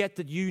you forget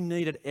that you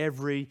need it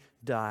every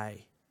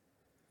day.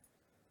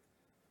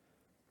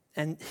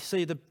 And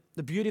see, the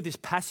beauty of this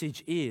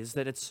passage is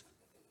that it's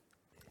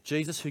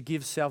Jesus who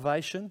gives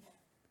salvation.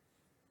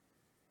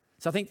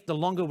 So I think the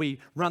longer we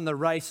run the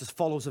race as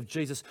followers of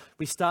Jesus,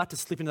 we start to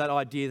slip into that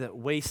idea that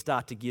we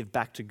start to give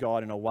back to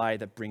God in a way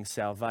that brings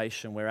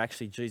salvation, where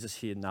actually Jesus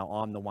here, no,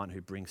 I'm the one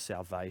who brings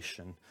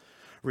salvation.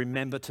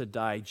 Remember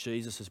today,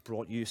 Jesus has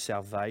brought you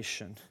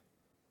salvation.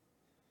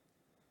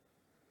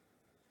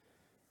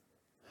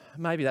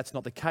 Maybe that's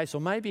not the case,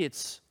 or maybe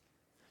it's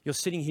you're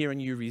sitting here and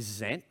you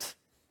resent.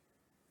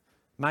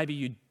 Maybe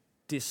you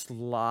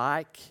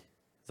dislike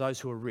those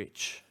who are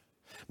rich.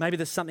 Maybe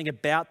there's something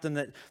about them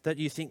that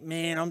you think,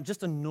 man, I'm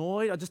just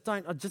annoyed. It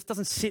just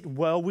doesn't sit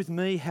well with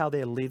me how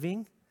they're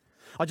living.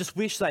 I just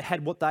wish they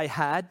had what they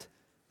had.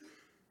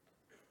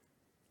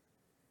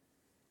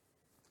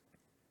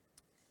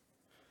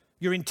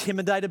 You're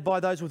intimidated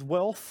by those with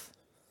wealth.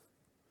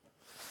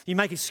 You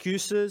make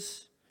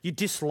excuses. You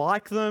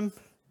dislike them.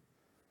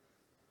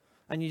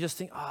 And you just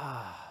think,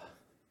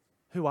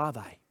 who are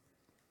they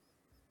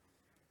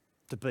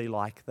to be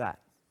like that?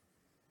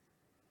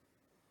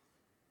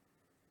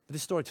 But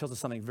this story tells us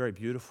something very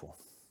beautiful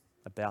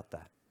about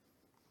that.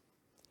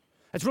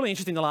 It's really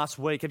interesting the last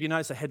week. Have you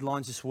noticed the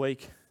headlines this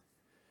week?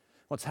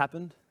 What's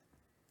happened?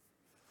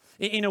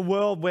 In a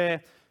world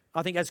where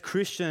I think as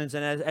Christians,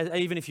 and as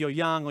even if you're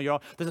young or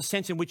there's a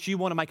sense in which you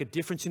want to make a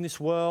difference in this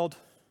world.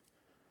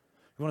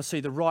 We want to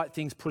see the right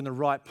things put in the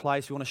right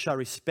place. We want to show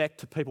respect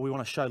to people. We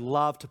want to show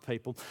love to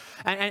people.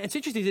 And it's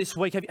interesting this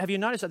week. Have you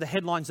noticed that the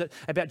headlines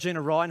about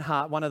Gina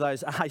Reinhart, one of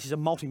those, she's a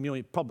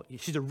multi-million, probably,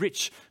 she's a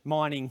rich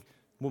mining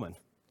woman.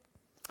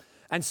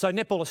 And so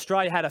Netball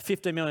Australia had a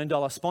 $15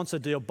 million sponsor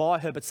deal by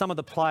her, but some of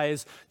the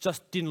players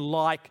just didn't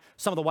like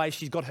some of the ways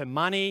she's got her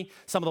money,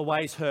 some of the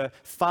ways her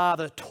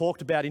father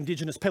talked about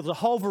Indigenous people. There's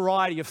a whole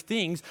variety of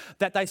things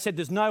that they said,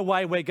 there's no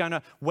way we're going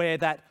to wear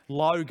that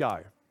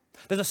logo.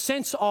 There's a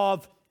sense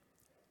of,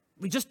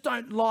 we just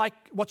don't like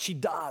what she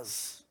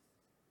does.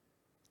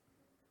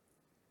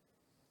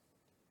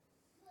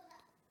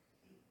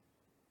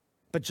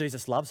 But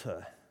Jesus loves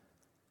her.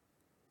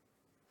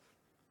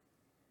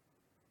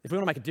 If we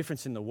want to make a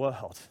difference in the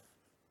world,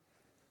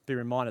 be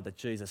reminded that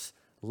Jesus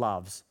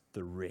loves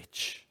the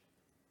rich.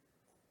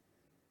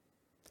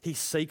 He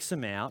seeks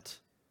them out,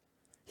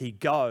 he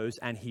goes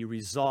and he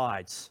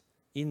resides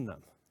in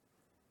them.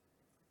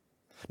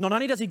 Not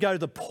only does he go to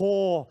the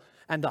poor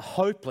and the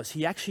hopeless,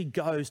 he actually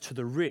goes to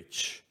the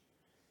rich.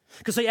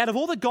 Because see, out of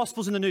all the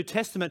Gospels in the New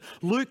Testament,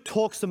 Luke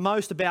talks the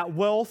most about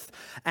wealth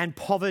and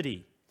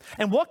poverty.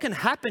 And what can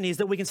happen is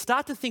that we can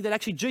start to think that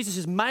actually Jesus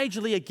is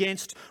majorly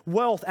against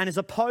wealth and is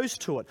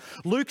opposed to it.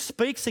 Luke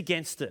speaks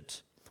against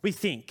it, we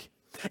think,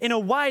 in a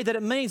way that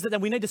it means that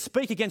we need to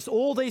speak against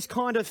all these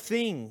kind of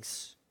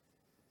things.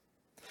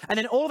 And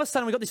then all of a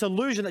sudden we've got this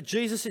illusion that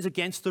Jesus is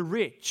against the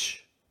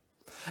rich.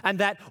 And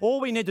that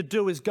all we need to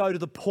do is go to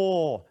the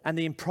poor and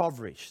the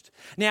impoverished.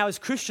 Now, as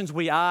Christians,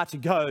 we are to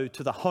go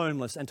to the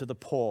homeless and to the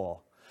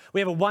poor. We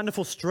have a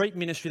wonderful street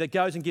ministry that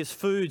goes and gives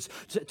foods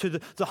to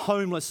the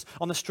homeless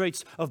on the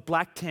streets of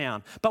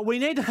Blacktown. But we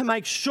need to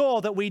make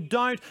sure that we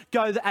don't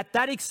go at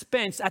the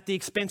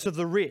expense of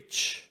the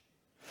rich.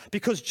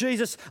 Because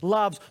Jesus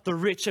loves the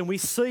rich, and we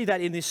see that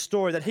in this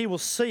story, that he will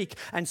seek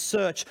and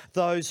search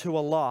those who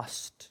are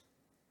lost.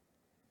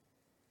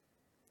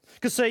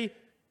 Because see,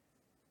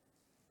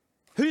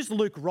 who's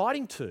Luke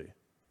writing to?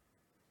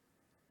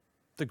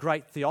 The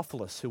great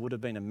Theophilus, who would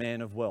have been a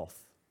man of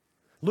wealth.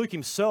 Luke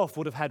himself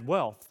would have had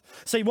wealth.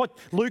 See, what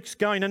Luke's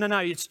going, no,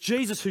 it's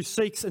Jesus who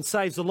seeks and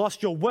saves the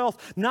lost. Your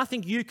wealth,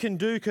 nothing you can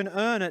do can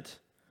earn it.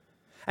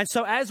 And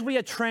so as we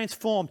are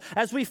transformed,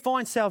 as we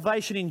find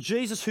salvation in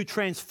Jesus who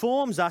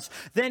transforms us,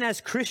 then as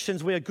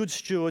Christians we are good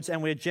stewards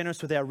and we are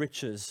generous with our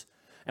riches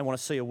and want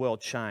to see a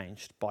world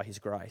changed by his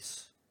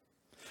grace.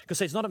 Because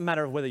see, it's not a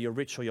matter of whether you're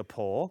rich or you're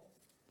poor.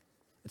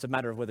 It's a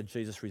matter of whether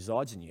Jesus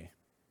resides in you.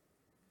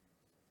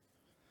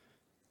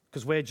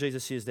 Because where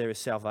Jesus is, there is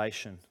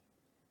salvation.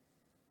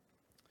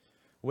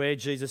 Where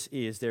Jesus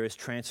is, there is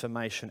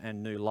transformation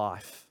and new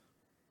life.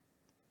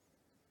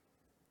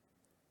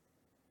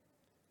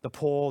 The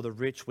poor, the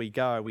rich, we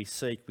go, we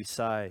seek, we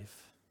save.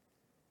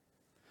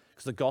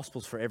 Because the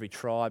gospel's for every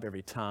tribe,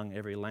 every tongue,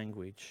 every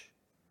language.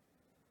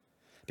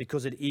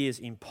 Because it is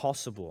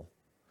impossible,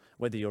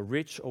 whether you're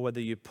rich or whether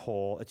you're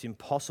poor, it's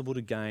impossible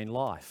to gain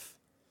life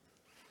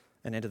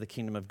and enter the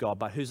kingdom of God.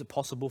 But who's it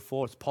possible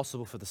for? It's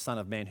possible for the Son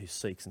of Man who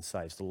seeks and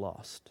saves the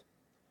lost.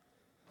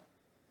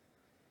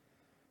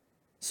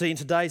 See, in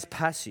today's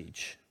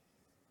passage,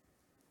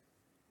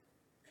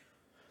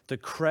 the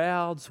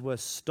crowds were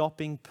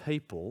stopping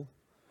people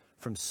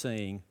from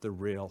seeing the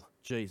real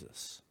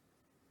Jesus.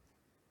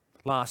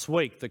 Last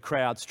week, the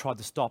crowds tried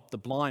to stop the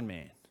blind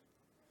man.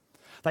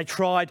 They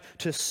tried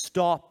to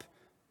stop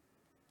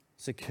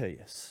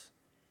Zacchaeus.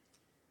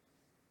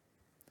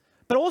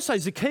 But also,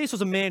 Zacchaeus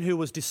was a man who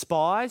was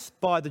despised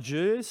by the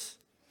Jews.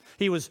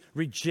 He was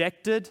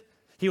rejected.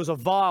 He was a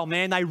vile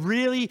man. They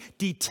really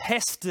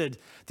detested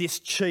this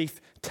chief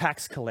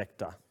tax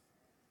collector.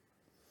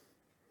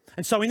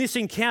 And so in this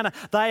encounter,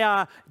 they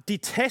are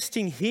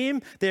detesting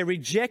him. They're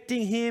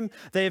rejecting him.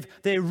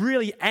 They're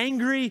really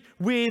angry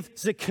with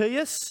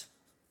Zacchaeus.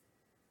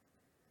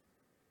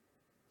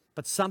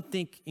 But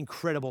something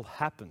incredible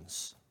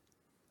happens.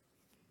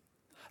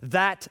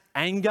 That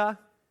anger,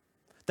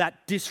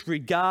 that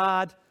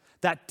disregard,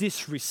 that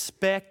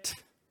disrespect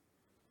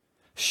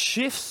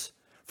shifts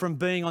from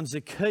being on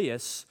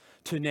Zacchaeus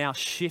to now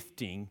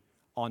shifting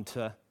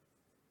onto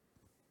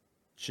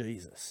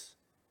Jesus.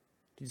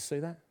 Did you see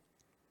that?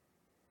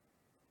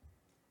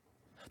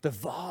 The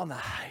vile, the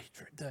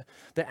hatred,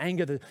 the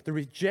anger, the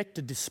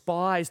rejected,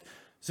 despised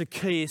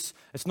Zacchaeus.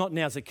 It's not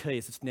now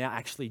Zacchaeus, it's now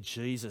actually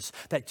Jesus.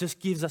 That just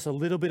gives us a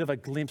little bit of a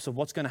glimpse of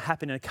what's going to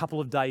happen in a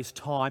couple of days'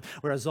 time,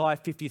 where Isaiah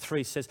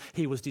 53 says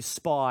he was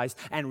despised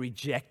and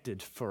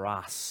rejected for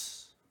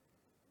us.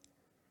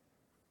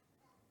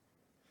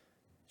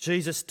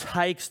 Jesus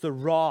takes the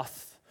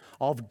wrath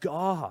of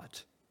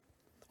God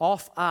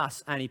off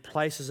us and he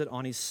places it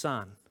on his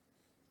Son.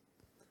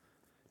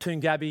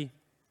 Toongabbie,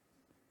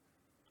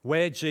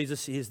 where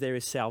Jesus is, there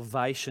is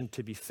salvation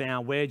to be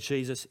found. Where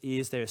Jesus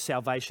is, there is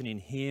salvation in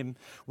him.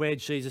 Where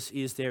Jesus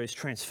is, there is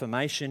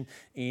transformation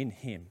in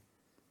him.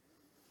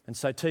 And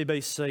so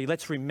TBC,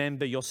 let's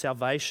remember your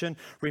salvation.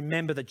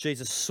 Remember that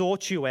Jesus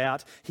sought you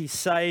out. He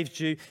saved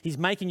you. He's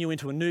making you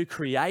into a new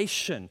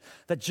creation.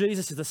 That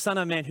Jesus is the Son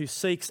of Man who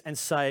seeks and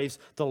saves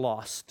the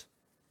lost.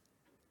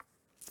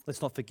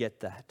 Let's not forget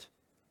that.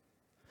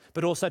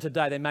 But also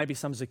today, there may be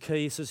some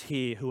Zacchaeuses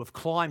here who have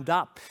climbed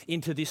up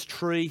into this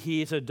tree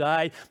here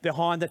today,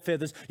 behind the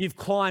feathers. You've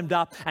climbed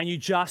up and you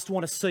just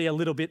want to see a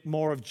little bit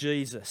more of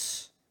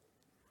Jesus.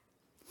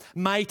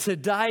 May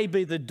today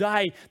be the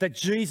day that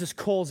Jesus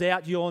calls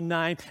out your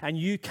name and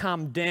you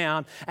come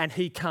down and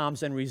he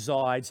comes and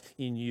resides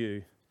in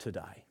you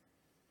today.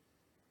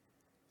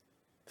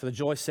 For the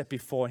joy set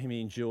before him,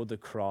 he endured the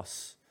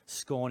cross,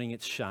 scorning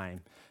its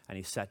shame, and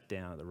he sat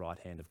down at the right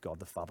hand of God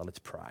the Father. Let's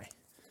pray.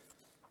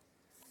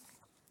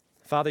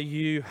 Father,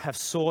 you have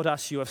sought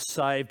us, you have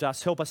saved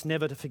us. Help us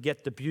never to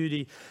forget the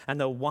beauty and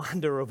the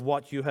wonder of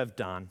what you have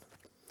done.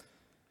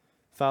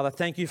 Father,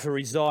 thank you for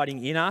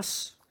residing in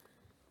us.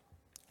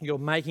 You're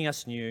making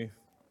us new.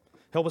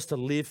 Help us to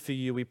live for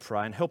you, we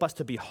pray, and help us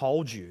to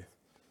behold you,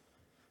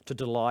 to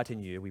delight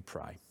in you, we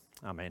pray.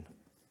 Amen.